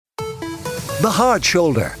The Hard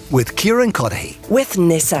Shoulder with Kieran with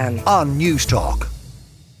Nissan on News Talk.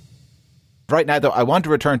 Right now, though, I want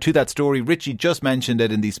to return to that story. Richie just mentioned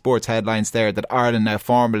it in the sports headlines there, that Ireland now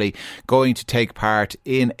formally going to take part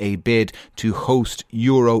in a bid to host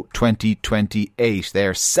Euro 2028.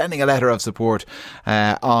 They're sending a letter of support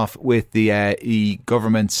off with the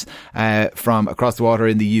governments from across the water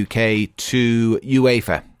in the UK to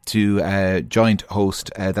UEFA to joint host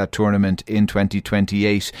that tournament in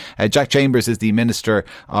 2028. Jack Chambers is the Minister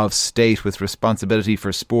of State with responsibility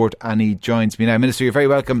for sport, and he joins me now. Minister, you're very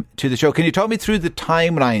welcome to the show. Can you talk me through the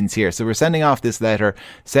timelines here? So we're sending off this letter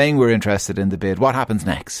saying we're interested in the bid. What happens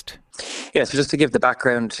next? Yeah, so just to give the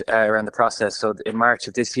background around the process. So in March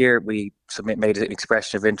of this year, we made an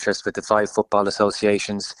expression of interest with the 5 football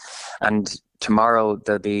associations, and tomorrow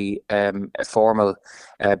there'll be a formal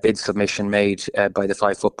bid submission made by the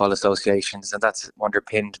 5 football associations, and that's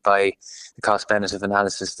underpinned by the cost-benefit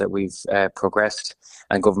analysis that we've progressed,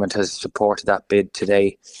 and government has supported that bid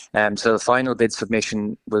today. So the final bid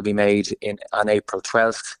submission will be made on April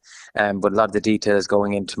 12th, but a lot of the details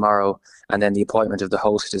going in tomorrow, and then the appointment of the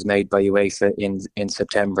host is made by UEFA in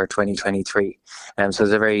September 2023. So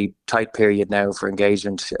there's a very tight period now for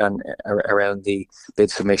engagement around the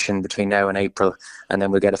bid submission between now and April, and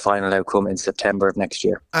then we'll get a final outcome in September of next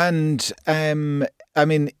year. And I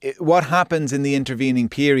mean, what happens in the intervening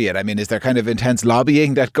period? I mean, is there kind of intense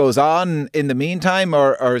lobbying that goes on in the meantime,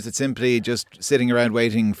 or is it simply just sitting around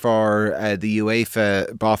waiting for the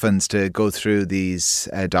UEFA boffins to go through these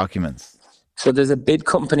documents? So there's a bid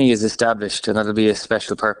company is established, and that'll be a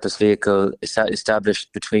special purpose vehicle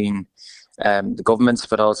established between the governments,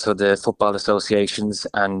 but also the football associations,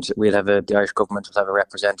 and the Irish government will have a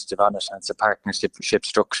representative on it, and it's a partnership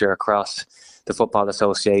structure across the football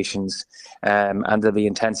associations, and there'll be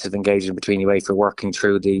intensive engagement between UEFA working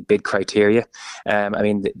through the bid criteria. I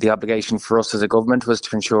mean, the obligation for us as a government was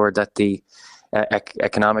to ensure that the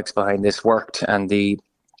economics behind this worked, and the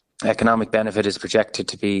economic benefit is projected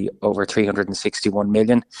to be over 361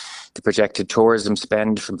 million. The projected tourism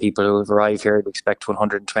spend from people who have arrived here, we expect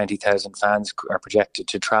 120,000 fans are projected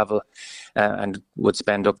to travel and would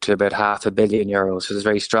spend up to about €500 million. So there's a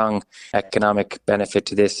very strong economic benefit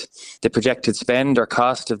to this. The projected spend or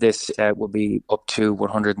cost of this will be up to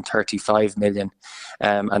 135 million,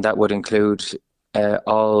 and that would include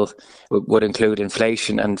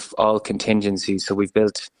inflation and all contingencies. So we've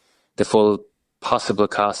built the full possible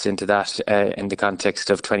costs into that in the context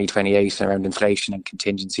of 2028 around inflation and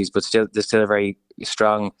contingencies, but there's still a very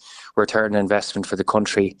strong return on investment for the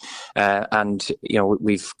country, and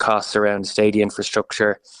we've costs around stadium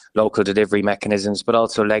infrastructure, local delivery mechanisms, but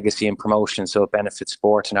also legacy and promotion, so it benefits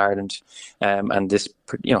sport in Ireland, and this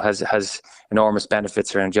has enormous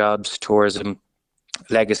benefits around jobs, tourism,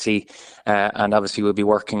 legacy, and obviously we'll be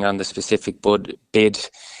working on the specific bid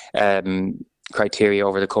criteria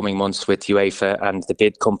over the coming months with UEFA, and the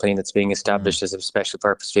bid company that's being established as a special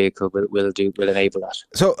purpose vehicle will enable that.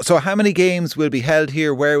 So how many games will be held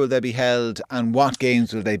here? Where will they be held? And what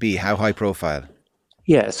games will they be? How high profile?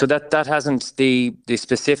 Yeah, so that hasn't the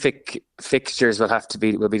specific fixtures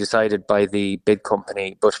will be decided by the bid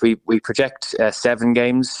company, but we project 7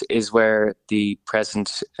 games is where the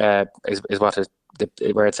present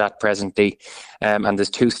where it's at presently, and there's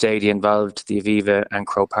 2 stadia involved, the Aviva and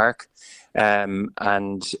Croke Park. And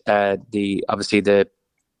the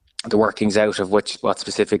workings out of what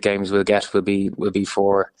specific games we'll get will be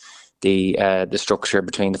for the structure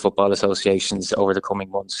between the football associations over the coming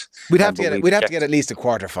months. We'd have to get at least a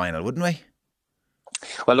quarter final, wouldn't we?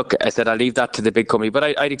 Well, look, I said I'll leave that to the big company, but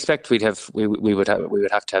I'd expect we would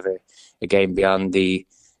have to have a game beyond the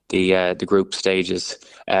group stages,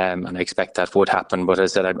 and I expect that would happen. But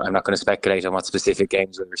as I said, I'm not going to speculate on what specific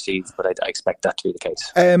games we'll receive, but I expect that to be the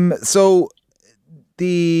case. So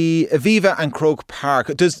the Aviva and Croke Park,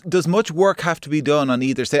 does much work have to be done on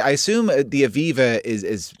either side? I assume the Aviva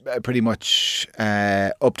is pretty much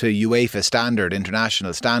up to UEFA standard,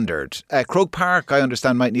 international standard. Croke Park, I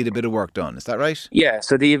understand, might need a bit of work done. Is that right? Yeah.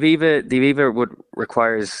 So the Aviva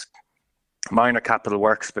requires minor capital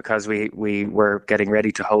works because we were getting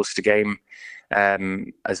ready to host a game,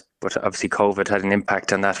 but obviously COVID had an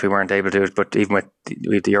impact on that. We weren't able to do it, but even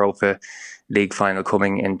with the Europa League final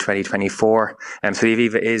coming in 2024, so the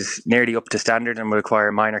Aviva is nearly up to standard and will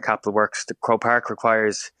require minor capital works. The Croke Park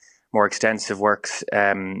requires more extensive works,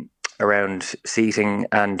 around seating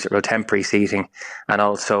and temporary seating, and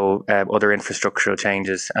also other infrastructural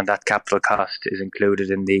changes, and that capital cost is included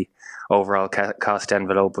in the overall cost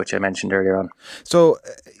envelope, which I mentioned earlier on. So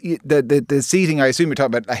the seating, I assume you're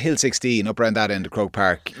talking about a Hill 16 up around that end of Croke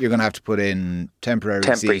Park. You're going to have to put in temporary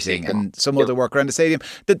seating and some other work around the stadium.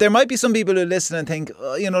 That there might be some people who listen and think,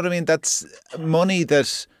 oh, you know what I mean, that's money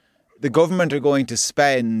that the government are going to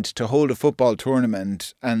spend to hold a football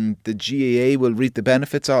tournament and the GAA will reap the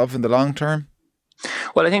benefits of in the long term.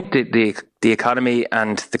 Well, I think the economy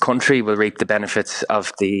and the country will reap the benefits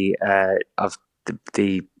of the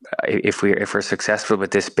if we're successful with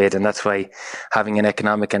this bid, and that's why having an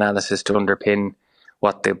economic analysis to underpin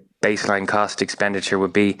what the baseline cost expenditure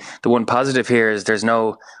would be. The one positive here is there's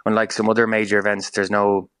no, unlike some other major events, there's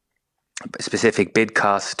no specific bid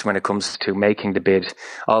cost when it comes to making the bid.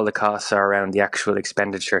 All the costs are around the actual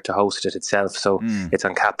expenditure to host it itself. So it's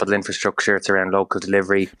on capital infrastructure, it's around local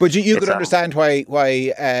delivery. But you could understand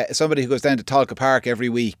why somebody who goes down to Talca Park every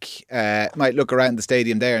week might look around the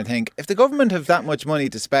stadium there and think, if the government have that much money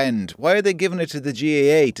to spend, why are they giving it to the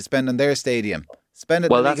GAA to spend on their stadium? Spend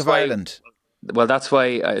it in the League of Ireland. Well, that's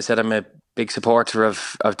why I said I'm a big supporter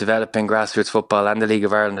of developing grassroots football and the League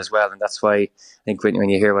of Ireland as well. And that's why I think when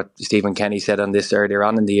you hear what Stephen Kenny said on this earlier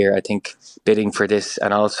on in the year, I think bidding for this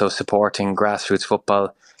and also supporting grassroots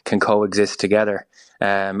football can coexist together.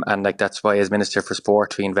 And like that's why as Minister for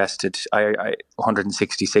Sport we invested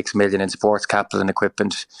 166 million in sports capital and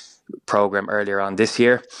equipment programme earlier on this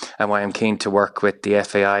year, and why I'm keen to work with the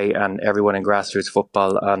FAI and everyone in grassroots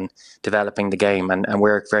football on developing the game, and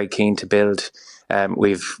we're very keen to build.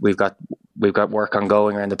 We've got work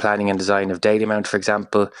ongoing around the planning and design of Dalymount, for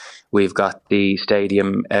example. We've got the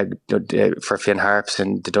stadium for Finn Harps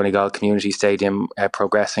and the Donegal Community Stadium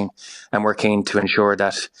progressing, and we're keen to ensure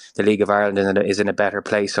that the League of Ireland is in a better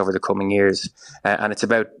place over the coming years. And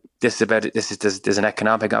there's an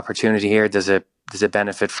economic opportunity here. There's a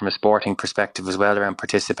benefit from a sporting perspective as well around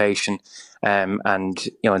participation, and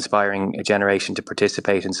inspiring a generation to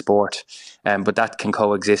participate in sport. But that can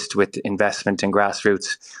coexist with investment in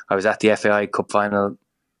grassroots. I was at the FAI Cup final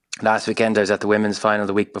last weekend. I was at the women's final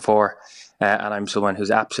the week before, and I'm someone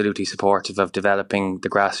who's absolutely supportive of developing the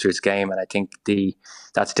grassroots game. And I think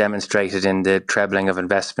that's demonstrated in the trebling of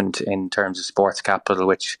investment in terms of sports capital,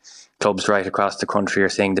 which clubs right across the country are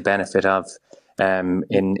seeing the benefit of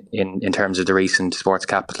in terms of the recent sports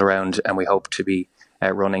capital round, and we hope to be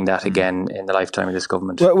running that again in the lifetime of this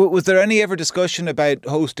government. Well, was there any ever discussion about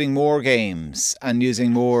hosting more games and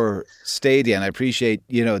using more stadia? And I appreciate,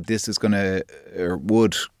 this is going to, or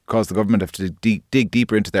would cause the government to dig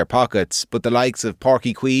deeper into their pockets, but the likes of Páirc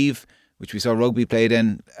Uí Chaoimh, which we saw rugby played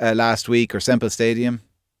in last week, or Semple Stadium?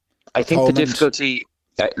 I think the difficulty,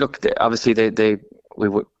 obviously there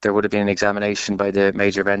would have been an examination by the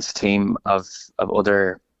major events team of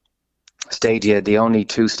other stadia. The only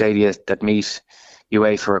two stadia that meet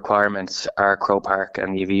UEFA requirements are Croke Park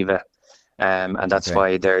and the Aviva, and that's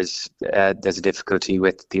why there's a difficulty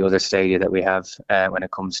with the other stadia that we have when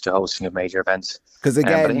it comes to hosting of major events. Because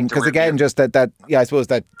again, just that I suppose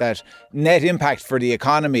that net impact for the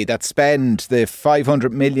economy, that spend, the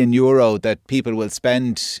 500 million euro that people will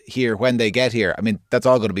spend here when they get here. I mean, that's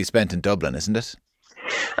all going to be spent in Dublin, isn't it?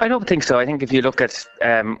 I don't think so. I think if you look at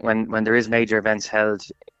when there is major events held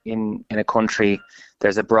in a country,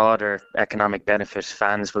 there's a broader economic benefit.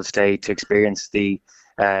 Fans will stay to experience the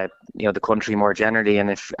country more generally, and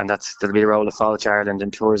that'll be the role of Fáilte Ireland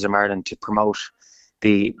and Tourism Ireland to promote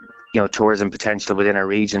the tourism potential within our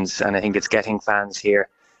regions. And I think it's getting fans here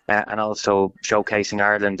and also showcasing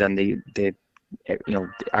Ireland and the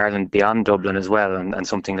Ireland beyond Dublin as well, and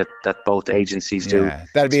something that both agencies do.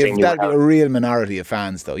 That'd be a real minority of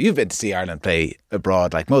fans, though. You've been to see Ireland play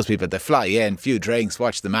abroad, like most people. They fly in, few drinks,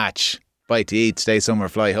 watch the match, bite to eat, stay somewhere,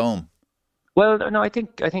 fly home. Well, no, I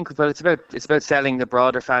think well, it's about selling the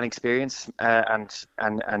broader fan experience and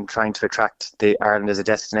trying to attract Ireland as a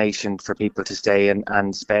destination for people to stay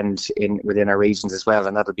and spend within our regions as well,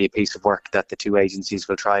 and that'll be a piece of work that the two agencies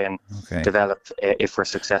will try and develop if we're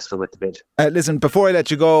successful with the bid. Listen, before I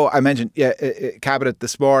let you go, I mentioned Cabinet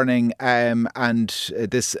this morning, and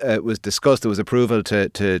this was discussed. There was approval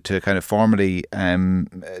to kind of formally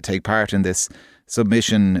take part in this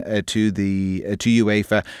submission to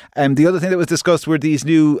UEFA. The other thing that was discussed were these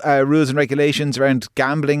new rules and regulations around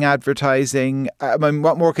gambling advertising.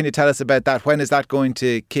 What more can you tell us about that? When is that going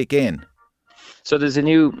to kick in? So there's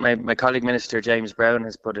my colleague Minister James Brown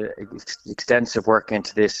has put extensive work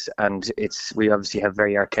into this, and we obviously have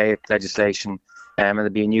very archaic legislation, and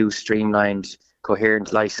there'll be a new streamlined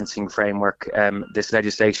coherent licensing framework. This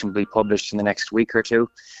legislation will be published in the next week or two,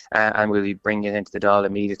 and we'll be bringing it into the Dáil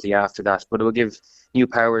immediately after that. But it will give new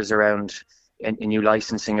powers around a new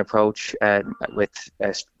licensing approach with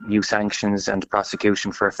new sanctions and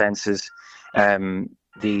prosecution for offences.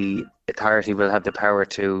 The authority will have the power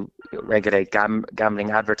to regulate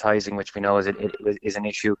gambling advertising, which we know is an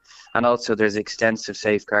issue. And also there's extensive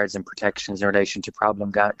safeguards and protections in relation to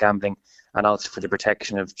problem gambling, and also for the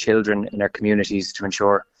protection of children in our communities to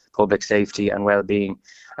ensure public safety and well-being.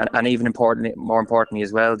 And even more importantly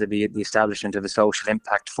as well, the establishment of a social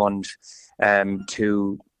impact fund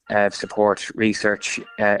to support research,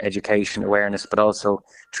 education, awareness, but also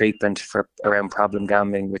treatment around problem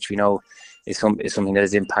gambling, which we know is something that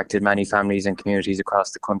has impacted many families and communities across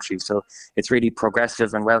the country. So it's really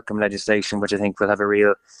progressive and welcome legislation, which I think will have a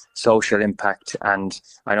real social impact. And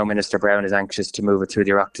I know Minister Brown is anxious to move it through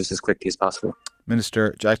the Oireachtas as quickly as possible.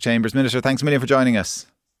 Minister Jack Chambers. Minister, thanks a million for joining us.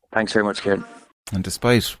 Thanks very much, Kieran. And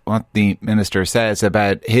despite what the Minister says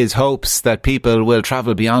about his hopes that people will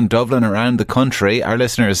travel beyond Dublin around the country, our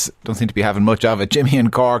listeners don't seem to be having much of it. Jimmy in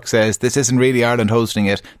Cork says this isn't really Ireland hosting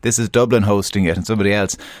it, this is Dublin hosting it. And somebody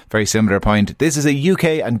else, very similar point, this is a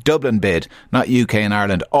UK and Dublin bid, not UK and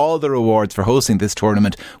Ireland. All the rewards for hosting this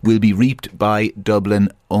tournament will be reaped by Dublin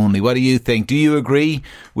only. What do you think? Do you agree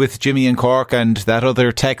with Jimmy in Cork and that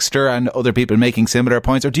other texter and other people making similar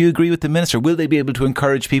points, or do you agree with the Minister? Will they be able to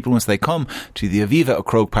encourage people once they come to the Aviva at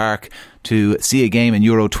Croke Park to see a game in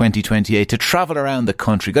Euro 2028 to travel around the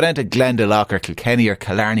country, go down to Glendalough or Kilkenny or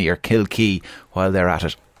Killarney or Kilkee while they're at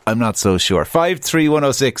it? I'm not so sure.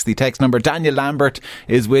 53106, the text number. Daniel Lambert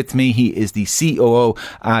is with me. He is the COO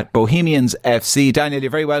at Bohemians FC. Daniel, you're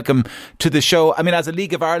very welcome to the show. I mean, as a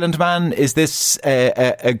League of Ireland man, is this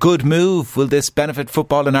a good move? Will this benefit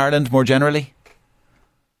football in Ireland more generally?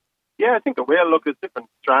 Yeah, I think it will. Look, there's different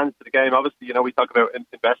strands to the game. Obviously, we talk about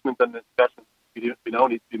investment, and investment we know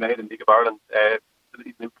needs to be made in League of Ireland,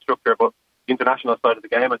 facilities and infrastructure, but the international side of the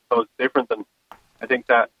game, I suppose, is different. And I think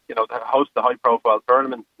that, to host a high-profile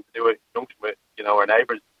tournament and to do it in conjunction with, our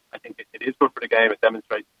neighbours, I think it is good for the game. It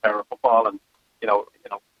demonstrates the power of football. And,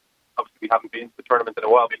 obviously we haven't been to the tournament in a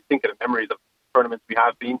while, but you think of the memories of tournaments we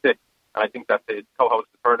have been to. And I think that the co-host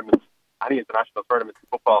of tournaments, any international tournament in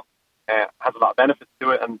football, has a lot of benefits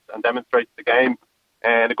to it and demonstrates the game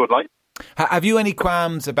in a good light. Have you any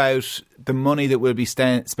qualms about the money that will be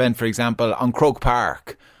spent, for example, on Croke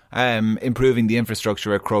Park, improving the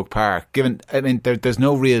infrastructure at Croke Park? There's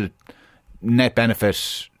no real net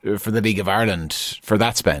benefit for the League of Ireland for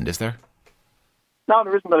that spend, is there? No,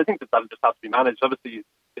 there isn't, but I think that just has to be managed. Obviously,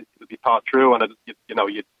 it will be thought through, and you'd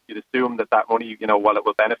assume that money, while it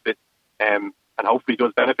will benefit, and hopefully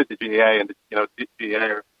does benefit the GAA, and the GAA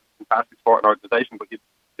are a fantastic sporting organisation, but you'd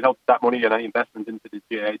hope that money and any investment into the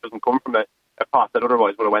GAA doesn't come from a pot that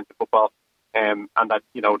otherwise would have went to football, and that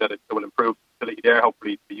that it will improve the facility there,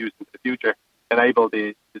 hopefully to be used into the future, enable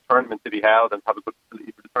the tournament to be held and have a good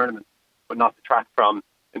facility for the tournament, but not detract from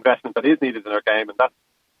investment that is needed in our game. And that's,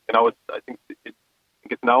 I think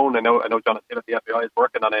it's known. I know Jonathan Hill at the FAI is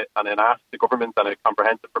working on an ask to government on a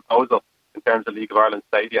comprehensive proposal in terms of League of Ireland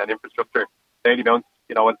stadia and infrastructure. Dalymount,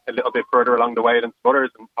 a little bit further along the way than some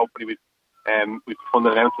others, and hopefully we've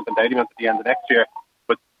funded an announcement in Dalymount at the end of next year.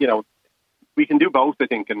 But we can do both, I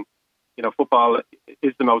think. And football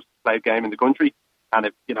is the most played game in the country, and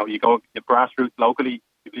if you have grassroots locally,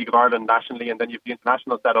 you have League of Ireland nationally, and then you have the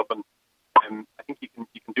international setup, and I think you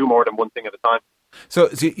can do more than one thing at a time. So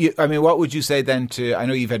what would you say then to? I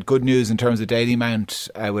know you've had good news in terms of Dalymount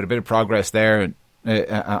with a bit of progress there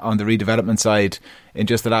on the redevelopment side in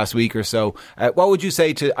just the last week or so. What would you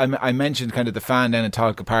say to? I mentioned kind of the fan down at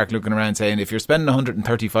Talca Park looking around saying, if you're spending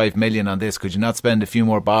 135 million on this, could you not spend a few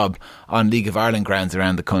more bob on League of Ireland grounds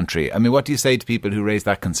around the country? I mean, what do you say to people who raise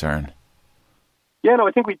that concern? Yeah, no,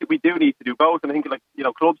 I think we do need to do both. And I think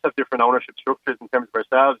clubs have different ownership structures in terms of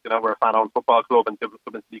ourselves. We're a fan-owned football club, and Dublin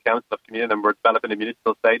Club and City Council have come in and we're developing a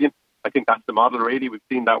municipal stadium. I think that's the model, really. We've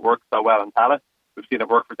seen that work so well in Tallaght. We've seen it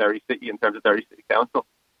work for Derry City in terms of Derry City Council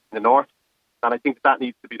in the north. And I think that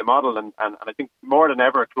needs to be the model. And I think more than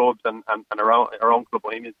ever, clubs and our own club,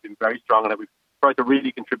 Bohemians, have been very strong in it. We've tried to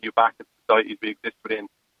really contribute back to the societies we exist within,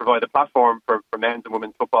 provide a platform for men's and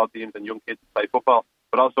women's football teams and young kids to play football,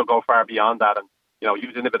 but also go far beyond that and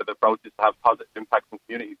use innovative approaches to have positive impacts in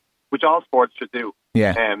communities, which all sports should do.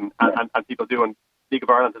 Yeah. And people do. And League of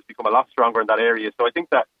Ireland has become a lot stronger in that area. So I think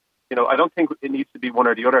that, I don't think it needs to be one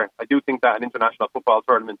or the other. I do think that an international football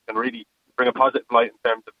tournament can really bring a positive light in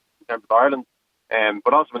terms of Ireland,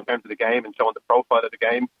 but also in terms of the game and showing the profile of the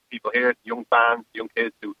game. People here, the young fans, the young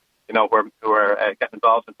kids who are getting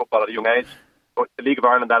involved in football at a young age. But the League of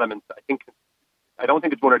Ireland element, I think, I don't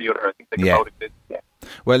think it's one or the other. I think they can both exist. Yeah.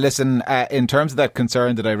 Well, listen, in terms of that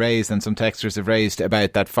concern that I raised and some texters have raised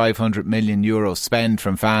about that €500 million spend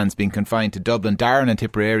from fans being confined to Dublin, Darren in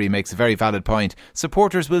Tipperary makes a very valid point.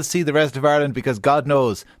 Supporters will see the rest of Ireland because God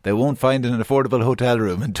knows they won't find an affordable hotel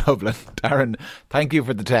room in Dublin. Darren, thank you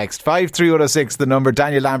for the text. 53106 the number.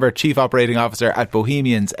 Daniel Lambert, Chief Operating Officer at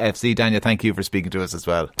Bohemians FC. Daniel, thank you for speaking to us as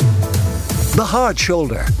well. The Hard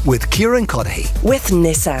Shoulder with Kieran Cuddihy. With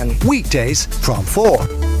Nissan. Weekdays from 4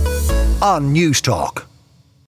 on News Talk.